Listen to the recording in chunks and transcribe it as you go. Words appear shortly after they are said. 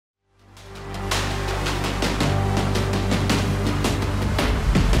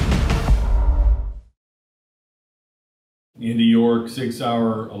Andy York, SIG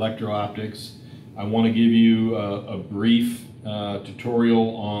SAUER electro-optics. I want to give you a brief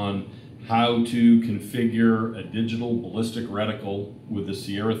tutorial on how to configure a digital ballistic reticle with the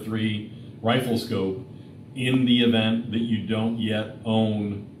Sierra 3 rifle scope in the event that you don't yet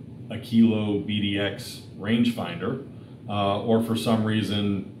own a KILOBDX Rangefinder, or for some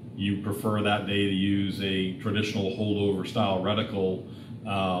reason you prefer that day to use a traditional holdover style reticle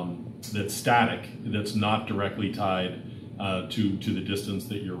that's static, that's not directly tied to the distance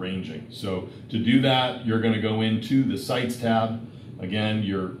that you're ranging. So to do that, you're going to go into the Sights tab. Again,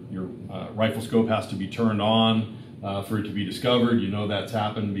 your rifle scope has to be turned on for it to be discovered. You know that's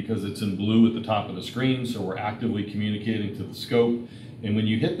happened because it's in blue at the top of the screen, so we're actively communicating to the scope. And when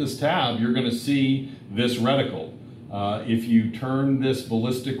you hit this tab, you're going to see this reticle. If you turn this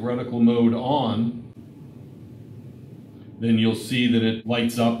ballistic reticle mode on, then you'll see that it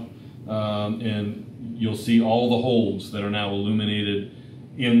lights up and you'll see all the holes that are now illuminated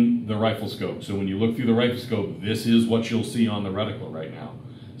in the rifle scope. So when you look through the rifle scope, this is what you'll see on the reticle right now.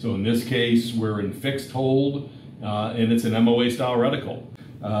 So in this case, we're in fixed hold, and it's an MOA style reticle.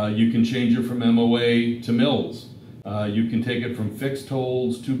 You can change it from MOA to mils. You can take it from fixed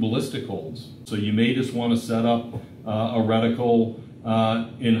holds to ballistic holds. So you may just want to set up a reticle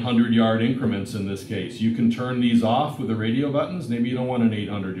in 100-yard increments in this case. You can turn these off with the radio buttons. Maybe you don't want an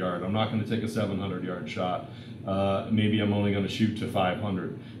 800-yard. I'm not going to take a 700-yard shot. Maybe I'm only going to shoot to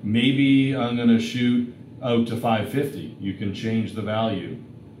 500. Maybe I'm going to shoot out to 550. You can change the value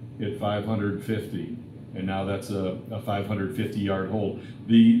at 550. And now that's a 550-yard hold.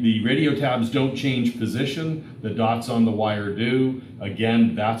 The radio tabs don't change position. The dots on the wire do.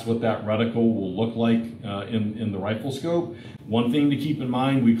 Again, that's what that reticle will look like in the rifle scope. One thing to keep in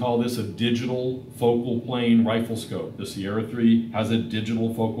mind, we call this a digital focal plane rifle scope. The Sierra 3 has a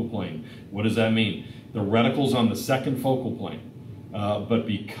digital focal plane. What does that mean? The reticle's on the second focal plane. But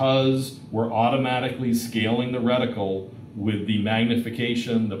because we're automatically scaling the reticle with the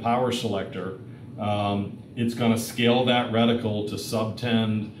magnification, the power selector, it's going to scale that reticle to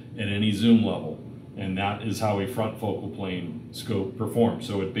sub-10 at any zoom level. And that is how a front focal plane scope performs.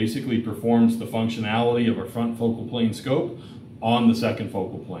 So it basically performs the functionality of a front focal plane scope on the second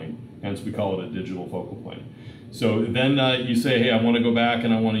focal plane. Hence we call it a digital focal plane. So then you say, hey, I want to go back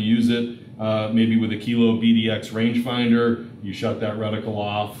and I want to use it maybe with a KILOBDX Rangefinder. You shut that reticle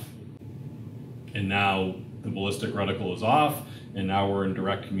off, and now the ballistic reticle is off. And now we're in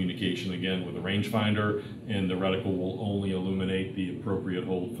direct communication again with the rangefinder, and the reticle will only illuminate the appropriate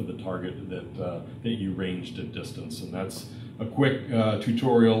hold for the target that you ranged at distance. And that's a quick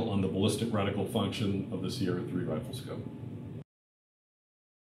tutorial on the ballistic reticle function of the Sierra 3 rifle scope.